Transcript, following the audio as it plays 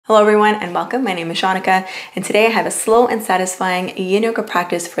Hello everyone and welcome. My name is Shaunneka and today I have a slow and satisfying yin yoga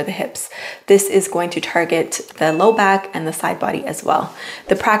practice for the hips. This is going to target the low back and the side body as well.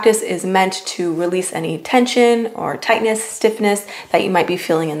 The practice is meant to release any tension or tightness, stiffness that you might be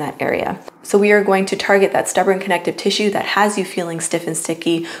feeling in that area. So we are going to target that stubborn connective tissue that has you feeling stiff and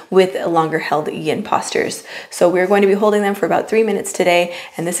sticky with longer held yin postures. So we're going to be holding them for about 3 minutes today,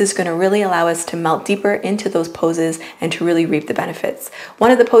 and this is going to really allow us to melt deeper into those poses and to really reap the benefits.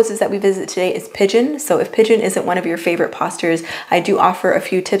 One of the poses that we visit today is pigeon. So if pigeon isn't one of your favorite postures, I do offer a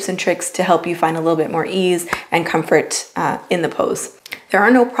few tips and tricks to help you find a little bit more ease and comfort in the pose. There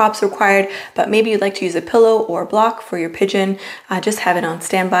are no props required, but maybe you'd like to use a pillow or a block for your pigeon. Just have it on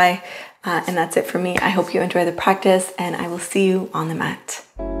standby. And that's it for me. I hope you enjoy the practice and I will see you on the mat.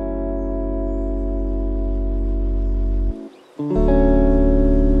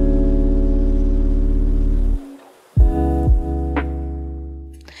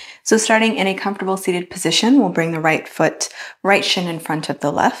 So starting in a comfortable seated position, we'll bring the right foot, right shin in front of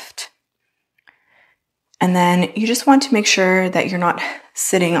the left. And then you just want to make sure that you're not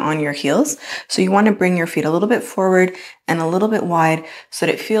sitting on your heels. So you want to bring your feet a little bit forward and a little bit wide so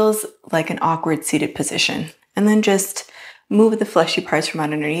that it feels like an awkward seated position. And then just move the fleshy parts from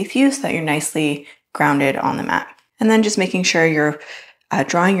underneath you so that you're nicely grounded on the mat. And then just making sure you're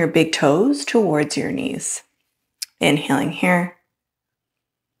drawing your big toes towards your knees. Inhaling here.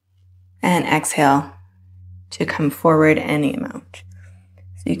 And exhale to come forward any amount.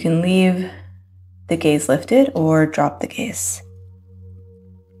 So you can leave the gaze lifted or drop the gaze.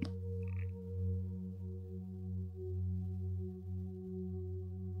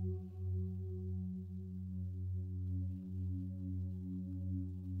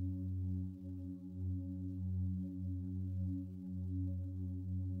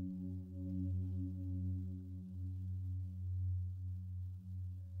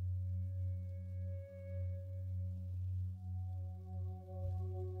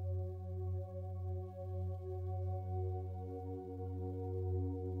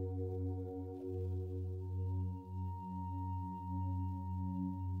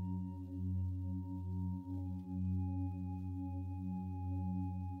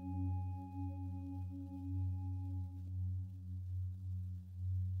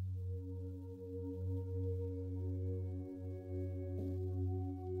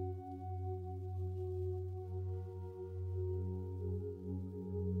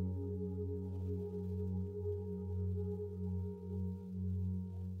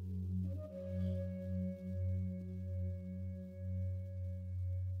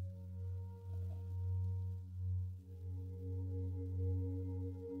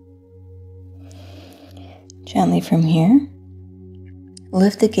 Gently from here,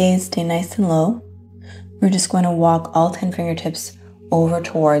 lift the gaze, stay nice and low. We're just going to walk all 10 fingertips over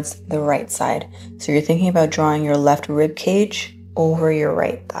towards the right side. So you're thinking about drawing your left rib cage over your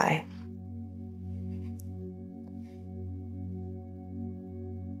right thigh.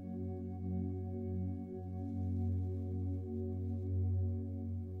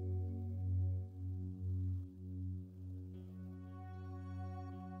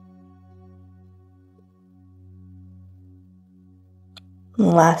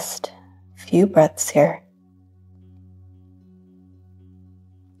 Last few breaths here.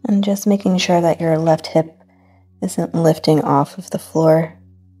 And just making sure that your left hip isn't lifting off of the floor.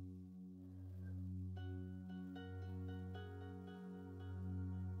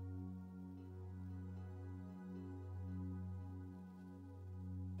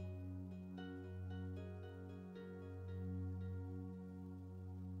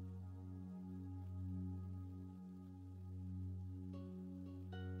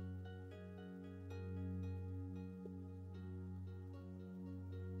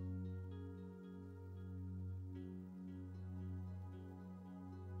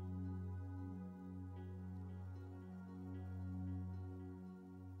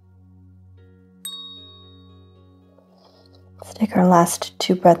 Let's take our last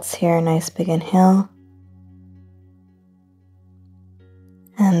 2 breaths here. Nice big inhale.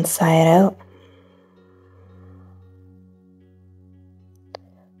 And sigh it out.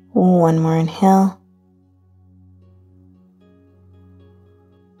 One more inhale.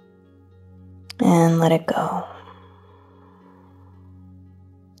 And let it go.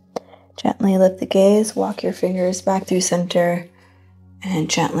 Gently lift the gaze, walk your fingers back through center, and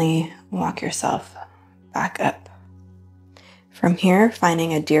gently walk yourself back up. From here,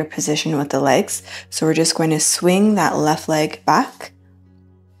 finding a deer position with the legs. So we're just going to swing that left leg back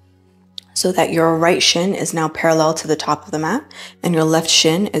so that your right shin is now parallel to the top of the mat and your left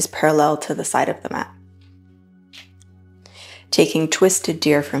shin is parallel to the side of the mat. taking twisted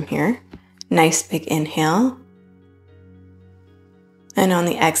deer from here. Nice big inhale. And on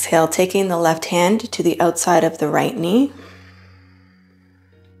the exhale, taking the left hand to the outside of the right knee.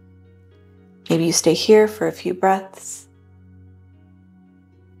 Maybe you stay here for a few breaths.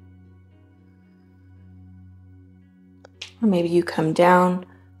 Or maybe you come down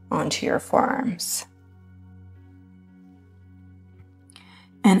onto your forearms.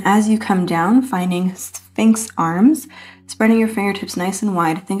 And as you come down, finding Sphinx arms, spreading your fingertips nice and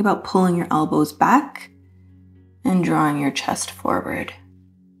wide, think about pulling your elbows back and drawing your chest forward.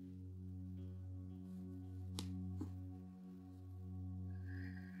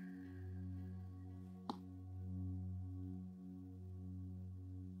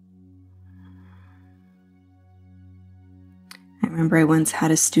 I remember I once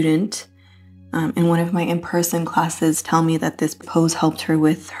had a student in one of my in-person classes tell me that this pose helped her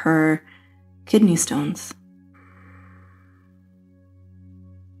with her kidney stones.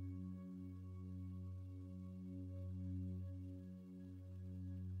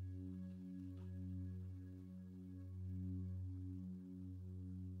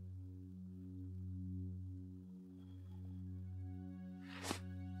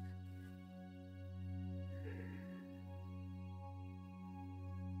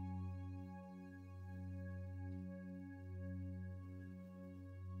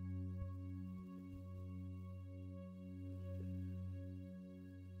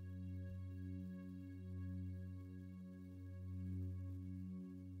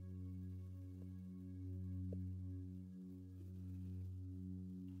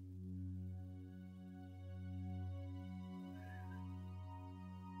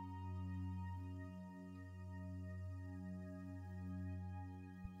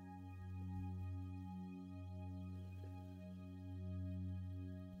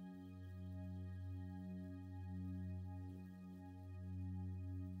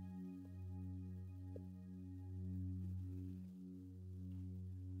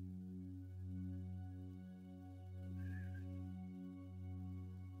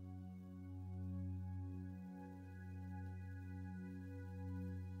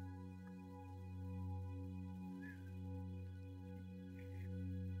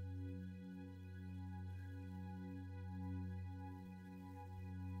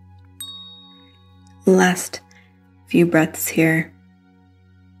 Last few breaths here.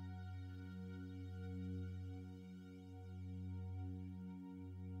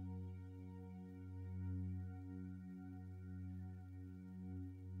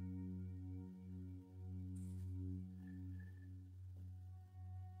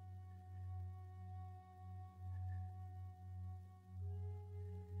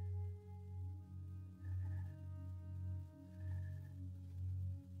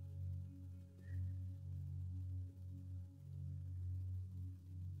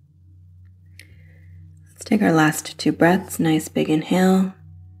 Let's take our last two breaths. Nice big inhale.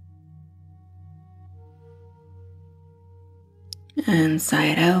 And sigh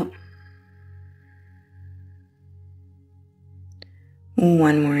it out.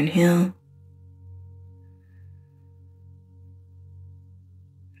 One more inhale.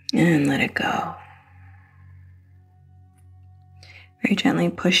 And let it go. Very gently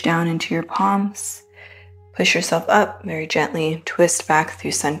push down into your palms. Push yourself up very gently. Twist back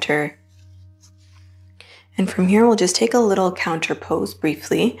through center. And from here, we'll just take a little counter pose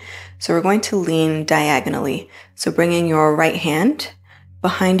briefly. So we're going to lean diagonally. So bringing your right hand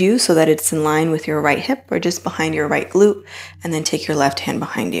behind you so that it's in line with your right hip or just behind your right glute, and then take your left hand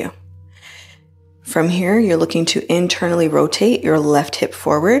behind you. From here, you're looking to internally rotate your left hip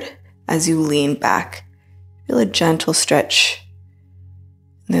forward as you lean back. Feel a gentle stretch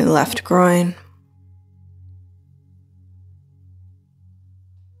in the left groin.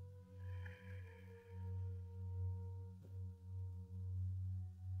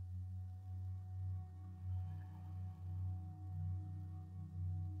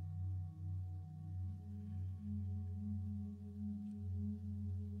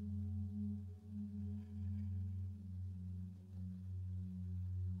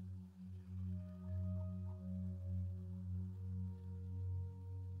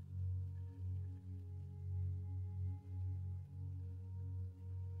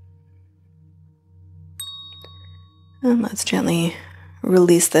 And let's gently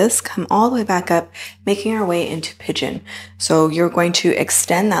release this, come all the way back up, making our way into pigeon. So you're going to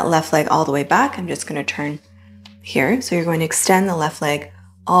extend that left leg all the way back. I'm just going to turn here. So you're going to extend the left leg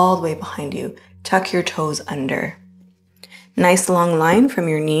all the way behind you. Tuck your toes under. Nice long line from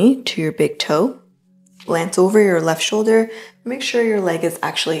your knee to your big toe. Glance over your left shoulder. Make sure your leg is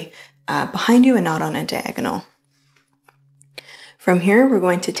actually behind you and not on a diagonal. From here, we're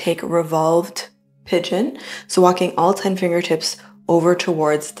going to take revolved pigeon. So walking all 10 fingertips over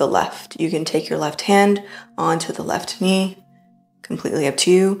towards the left. You can take your left hand onto the left knee, completely up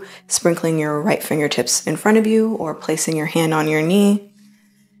to you, sprinkling your right fingertips in front of you or placing your hand on your knee,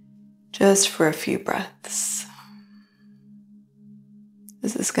 just for a few breaths.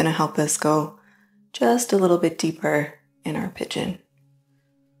 This is going to help us go just a little bit deeper in our pigeon.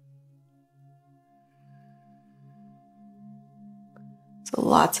 So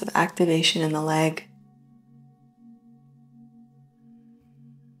lots of activation in the leg.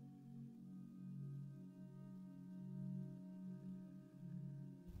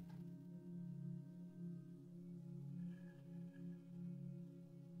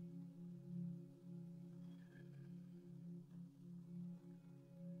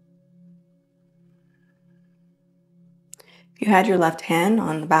 If you had your left hand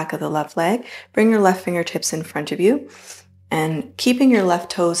on the back of the left leg, bring your left fingertips in front of you and keeping your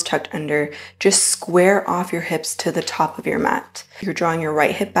left toes tucked under, just square off your hips to the top of your mat. You're drawing your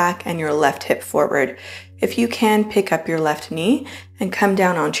right hip back and your left hip forward. If you can, pick up your left knee and come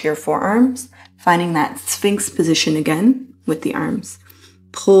down onto your forearms, finding that Sphinx position again with the arms.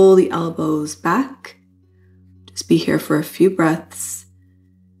 Pull the elbows back. Just be here for a few breaths.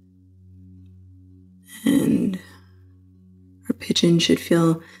 And our pigeon should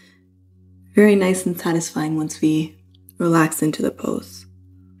feel very nice and satisfying once we relax into the pose.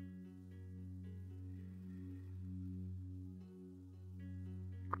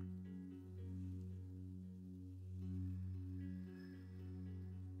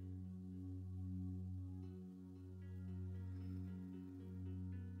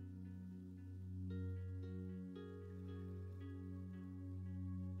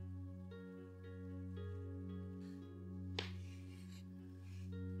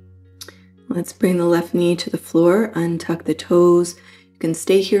 Let's bring the left knee to the floor, untuck the toes. You can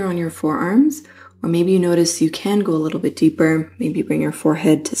stay here on your forearms, or maybe you notice you can go a little bit deeper. Maybe bring your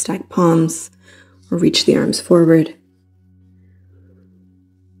forehead to stack palms, or reach the arms forward.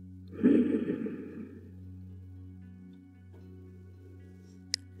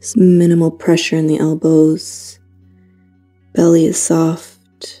 Just minimal pressure in the elbows. Belly is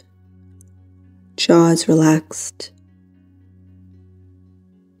soft. Jaw is relaxed.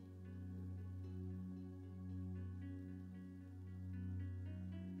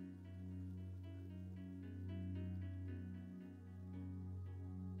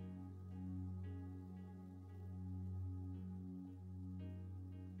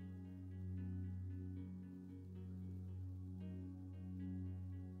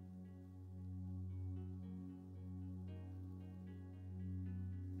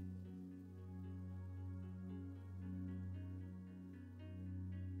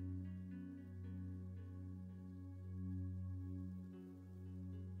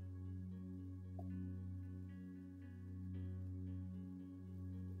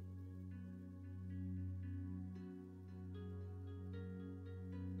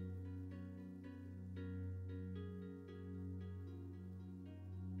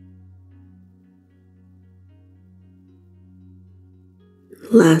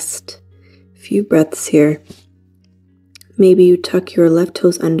 Last few breaths here. Maybe you tuck your left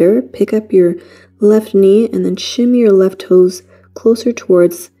toes under, pick up your left knee, and then shimmy your left toes closer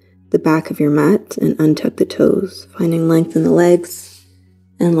towards the back of your mat and untuck the toes, finding length in the legs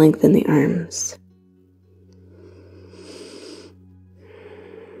and length in the arms.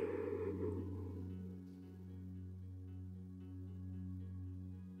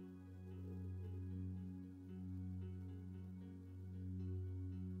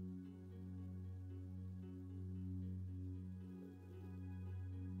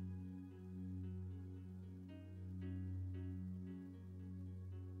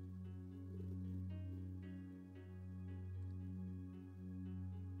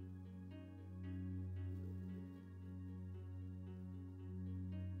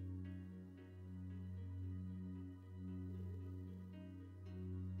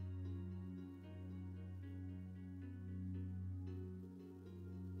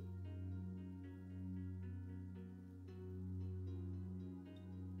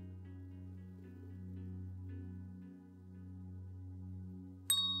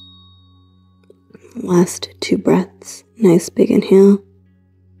 Last 2 breaths. Nice big inhale.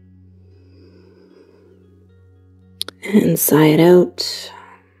 And sigh it out.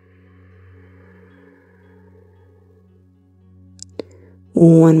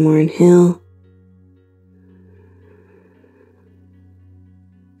 One more inhale.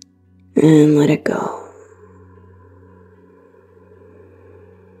 And let it go.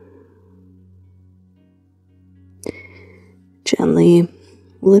 Gently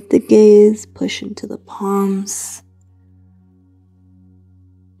lift the gaze, push into the palms.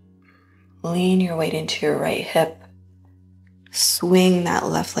 Lean your weight into your right hip. Swing that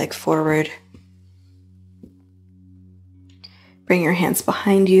left leg forward. Bring your hands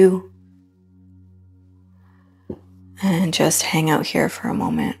behind you. And just hang out here for a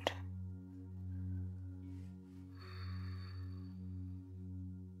moment.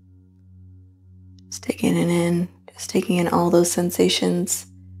 Just taking it in, just taking in all those sensations.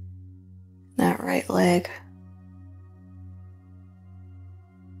 That right leg.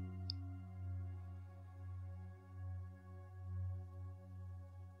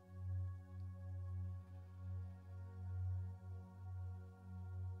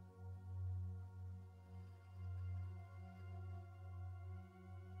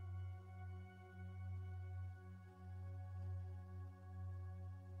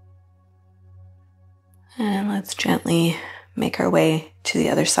 And let's gently make our way to the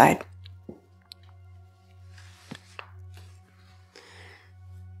other side.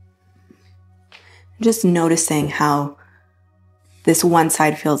 Just noticing how this one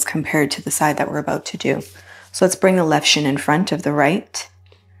side feels compared to the side that we're about to do. So let's bring the left shin in front of the right.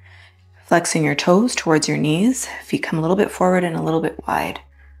 Flexing your toes towards your knees. Feet come a little bit forward and a little bit wide.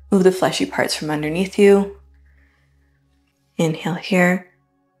 Move the fleshy parts from underneath you. Inhale here.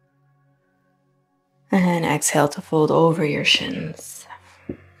 And exhale to fold over your shins.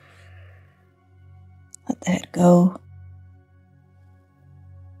 Let the head go.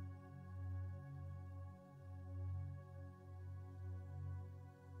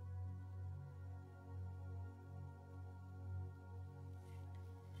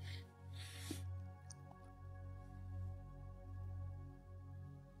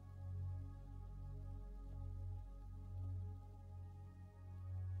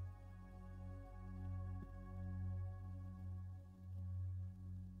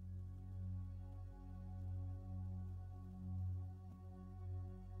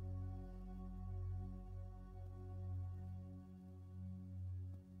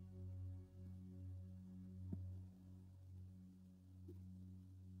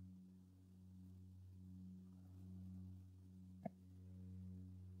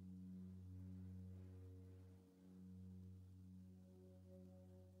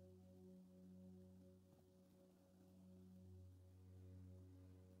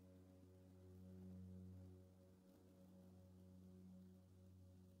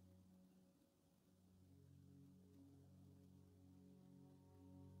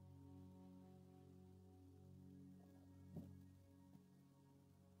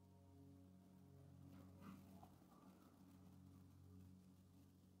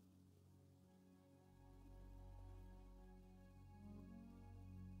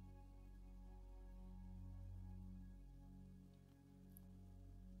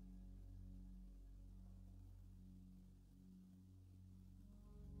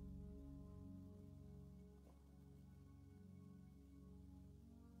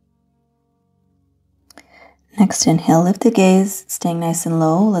 Next inhale, lift the gaze, staying nice and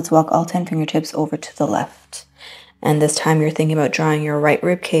low. Let's walk all 10 fingertips over to the left. And this time you're thinking about drawing your right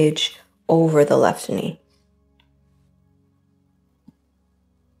rib cage over the left knee.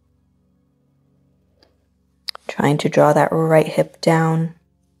 Trying to draw that right hip down.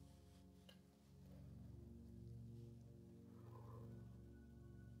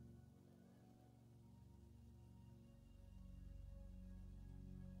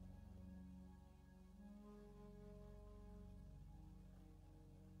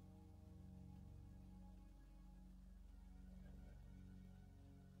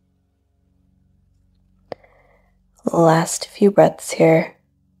 Last few breaths here.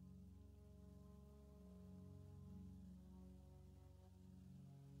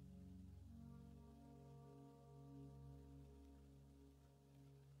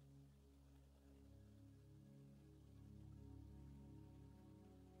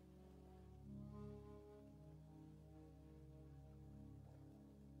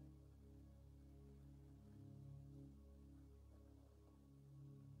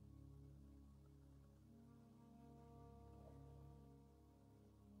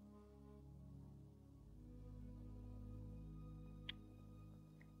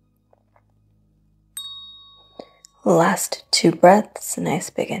 Last 2 breaths, a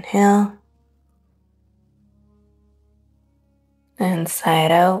nice big inhale. And sigh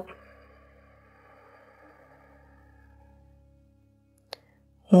it out.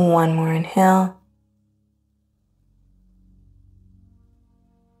 One more inhale.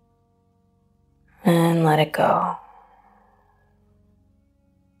 And let it go.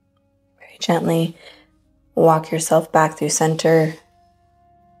 Very gently walk yourself back through center.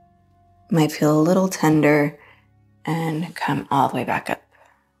 Might feel a little tender, and come all the way back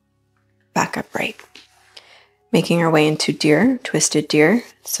upright. Making our way into deer, twisted deer.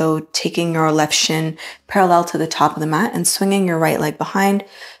 So taking your left shin parallel to the top of the mat and swinging your right leg behind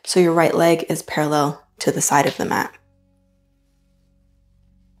so your right leg is parallel to the side of the mat.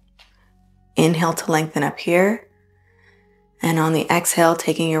 Inhale to lengthen up here. And on the exhale,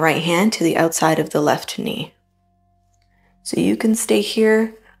 taking your right hand to the outside of the left knee. So you can stay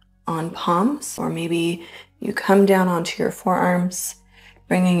here on palms, or maybe you come down onto your forearms,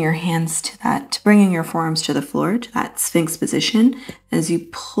 bringing your forearms to the floor, to that Sphinx position, as you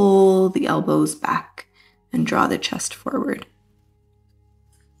pull the elbows back and draw the chest forward.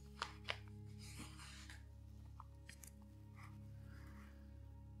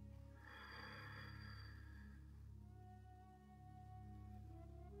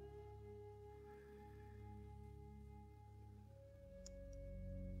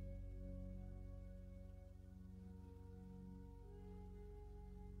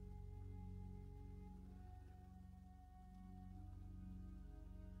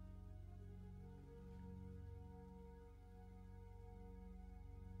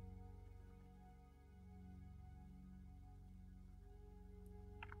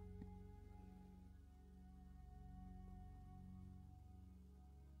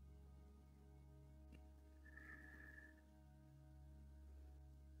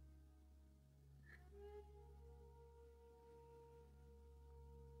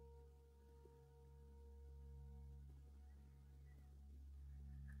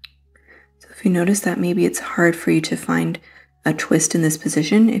 So if you notice that maybe it's hard for you to find a twist in this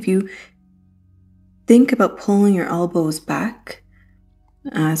position, if you think about pulling your elbows back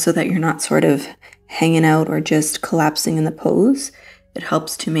so that you're not sort of hanging out or just collapsing in the pose, it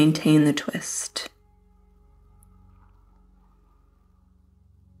helps to maintain the twist.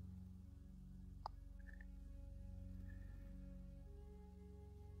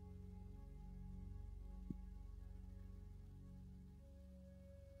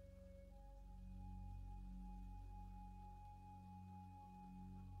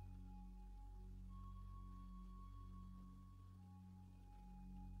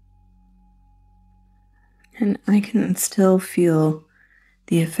 And I can still feel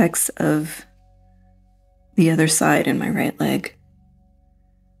the effects of the other side in my right leg.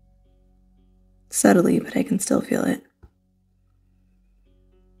 Subtly, but I can still feel it.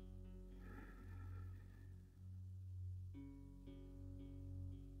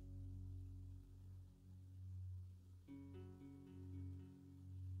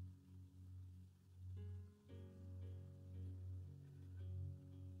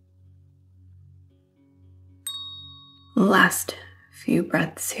 Last few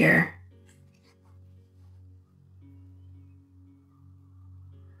breaths here.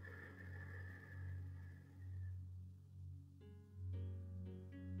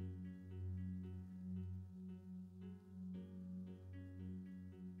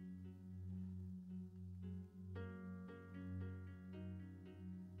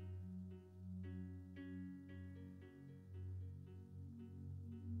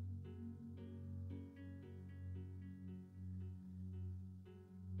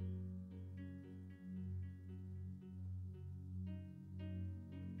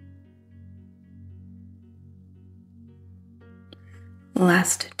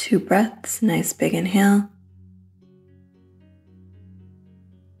 Last 2 breaths, nice big inhale.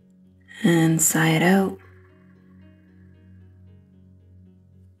 And sigh it out.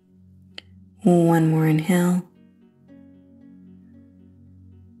 One more inhale.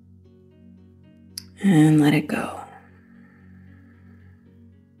 And let it go.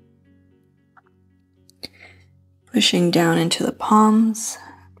 Pushing down into the palms.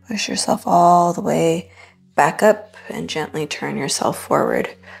 Push yourself all the way back up and gently turn yourself forward.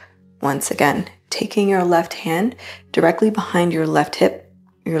 Once again, taking your left hand directly behind your left hip,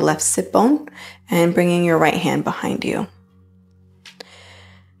 your left sit bone, and bringing your right hand behind you.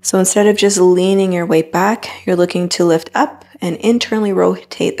 So instead of just leaning your weight back, you're looking to lift up and internally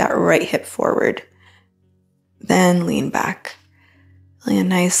rotate that right hip forward. Then lean back. Really a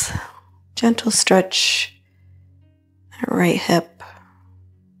nice gentle stretch, that right hip.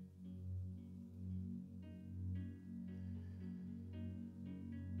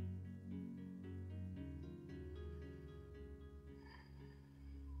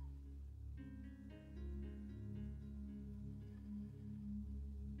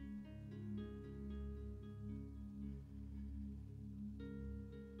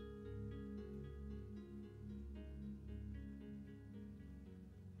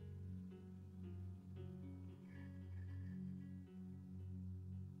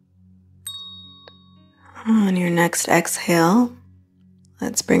 On your next exhale,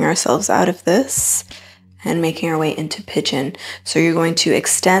 let's bring ourselves out of this and making our way into pigeon. So you're going to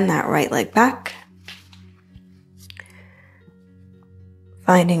extend that right leg back,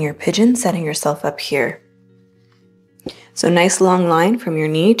 finding your pigeon, setting yourself up here. So nice long line from your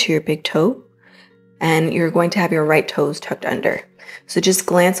knee to your big toe, and you're going to have your right toes tucked under. So just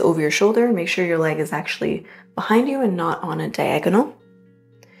glance over your shoulder, make sure your leg is actually behind you and not on a diagonal.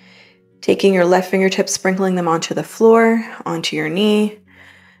 Taking your left fingertips, sprinkling them onto the floor, onto your knee,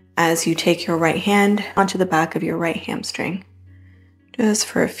 as you take your right hand onto the back of your right hamstring. Just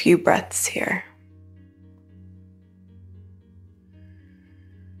for a few breaths here.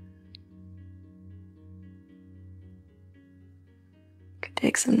 Could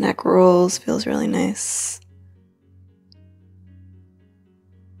take some neck rolls, feels really nice.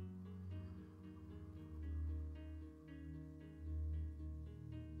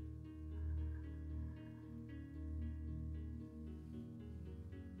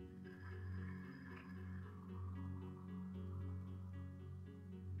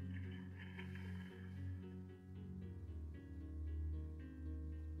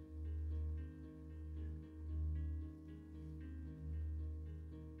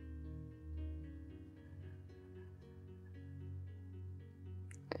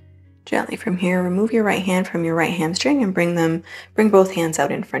 Gently from here, remove your right hand from your right hamstring and bring both hands out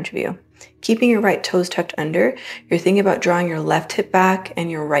in front of you. Keeping your right toes tucked under, you're thinking about drawing your left hip back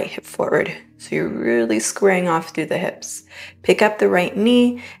and your right hip forward. So you're really squaring off through the hips. Pick up the right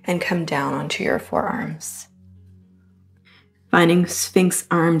knee and come down onto your forearms. Finding Sphinx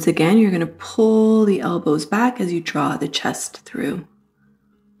arms again, you're going to pull the elbows back as you draw the chest through.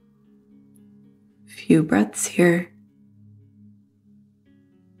 A few breaths here.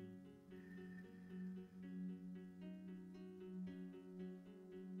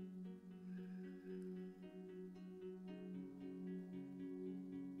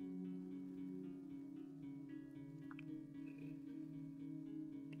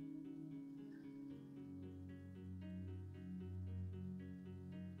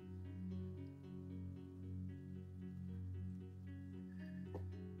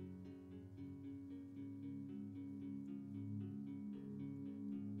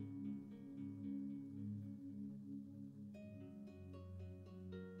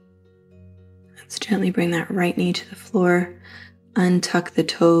 Let's gently bring that right knee to the floor, untuck the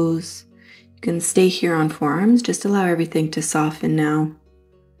toes. You can stay here on forearms, just allow everything to soften now.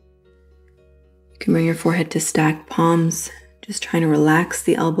 You can bring your forehead to stacked palms, just trying to relax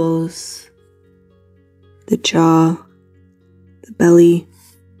the elbows, the jaw, the belly,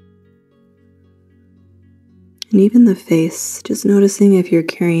 and even the face, just noticing if you're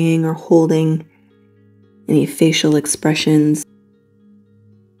carrying or holding any facial expressions.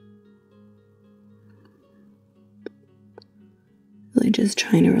 Really just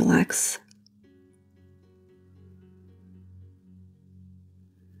trying to relax.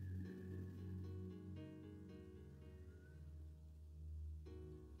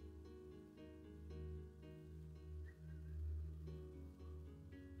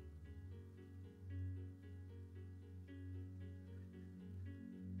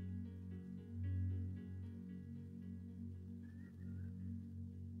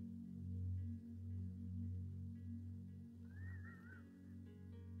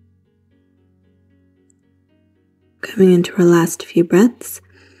 Coming into our last few breaths,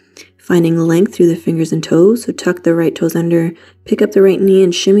 finding length through the fingers and toes. So tuck the right toes under, pick up the right knee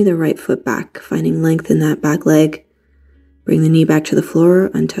and shimmy the right foot back, finding length in that back leg. Bring the knee back to the floor,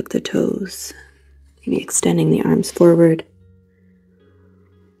 untuck the toes. Maybe extending the arms forward.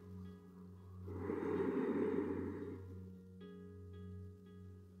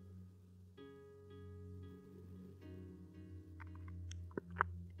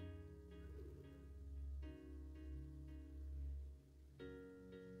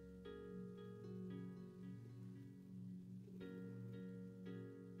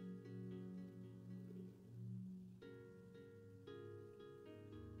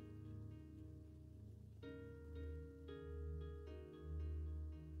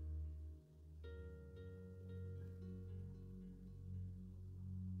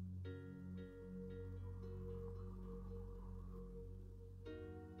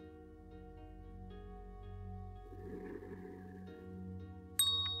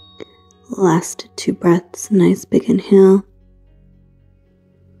 Last 2 breaths, nice big inhale.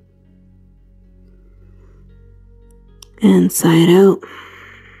 And sigh it out.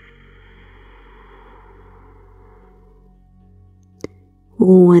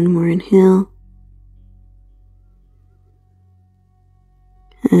 One more inhale.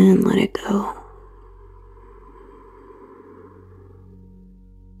 And let it go.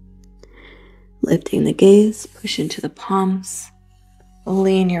 Lifting the gaze, push into the palms.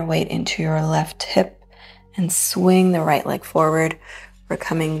 Lean your weight into your left hip and swing the right leg forward. We're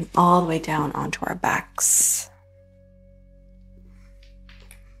coming all the way down onto our backs.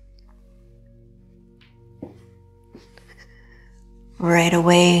 Right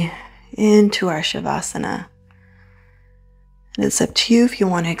away into our Shavasana. And it's up to you if you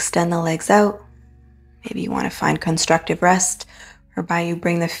want to extend the legs out. Maybe you want to find constructive rest, whereby you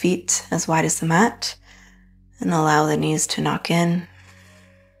bring the feet as wide as the mat and allow the knees to knock in.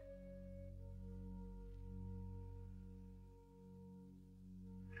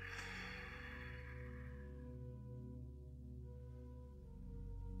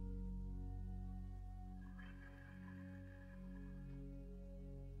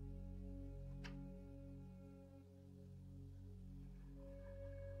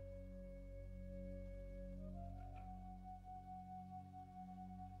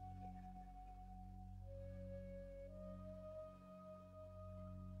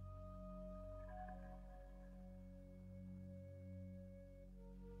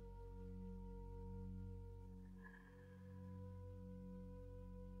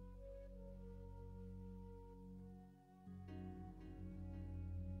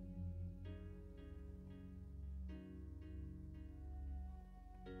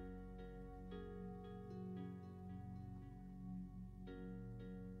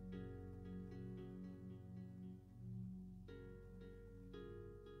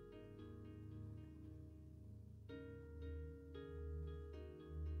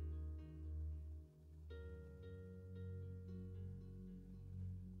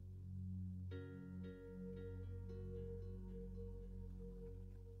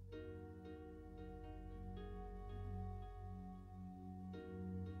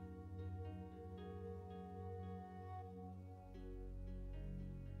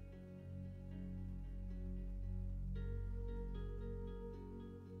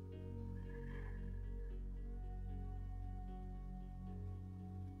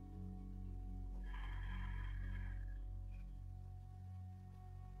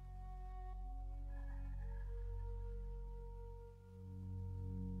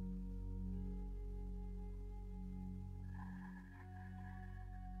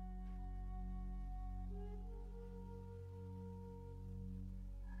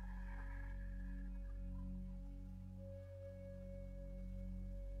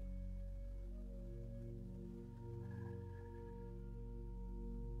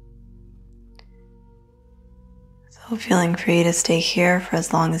 So feeling free to stay here for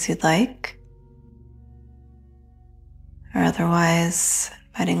as long as you'd like, or otherwise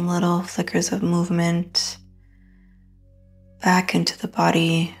inviting little flickers of movement back into the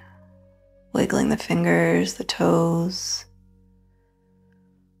body, wiggling the fingers, the toes,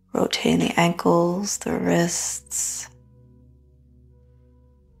 rotating the ankles, the wrists.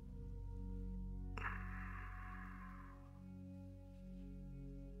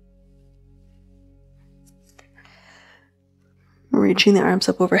 Reaching the arms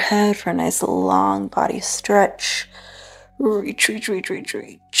up overhead for a nice long body stretch. Reach, reach, reach, reach,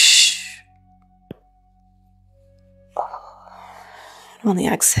 reach. And on the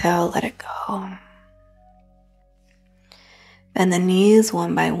exhale, let it go. Bend the knees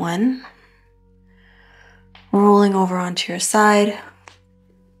one by one. Rolling over onto your side.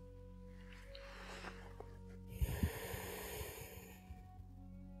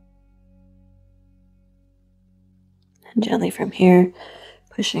 And gently from here,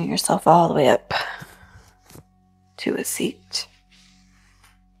 pushing yourself all the way up to a seat.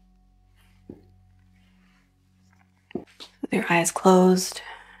 With your eyes closed,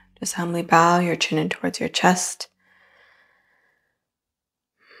 just humbly bow your chin in towards your chest.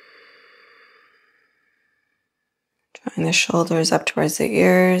 Drawing the shoulders up towards the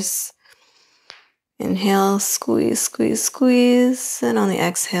ears. Inhale, squeeze, squeeze, squeeze. And on the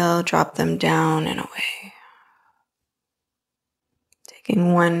exhale, drop them down and away.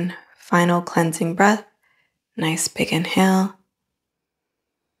 Taking one final cleansing breath. Nice big inhale.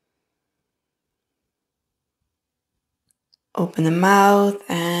 Open the mouth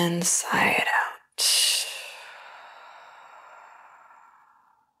and sigh it out.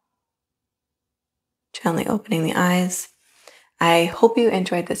 Gently opening the eyes. I hope you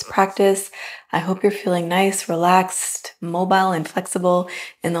enjoyed this practice. I hope you're feeling nice, relaxed, mobile, and flexible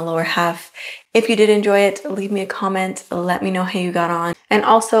in the lower half. If you did enjoy it, leave me a comment. Let me know how you got on. And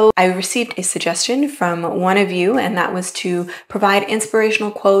also, I received a suggestion from one of you, and that was to provide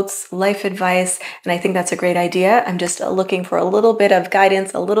inspirational quotes, life advice, and I think that's a great idea. I'm just looking for a little bit of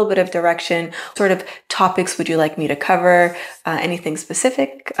guidance, a little bit of direction. What sort of topics would you like me to cover? Anything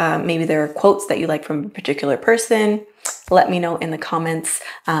specific? Maybe there are quotes that you like from a particular person. Let me know in the comments.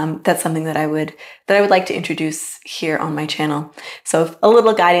 That's something that I would like to introduce here on my channel. So if a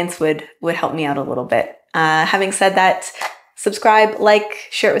little guidance would help me out a little bit. Having said that, subscribe, like,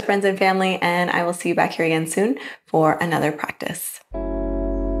 share it with friends and family, and I will see you back here again soon for another practice.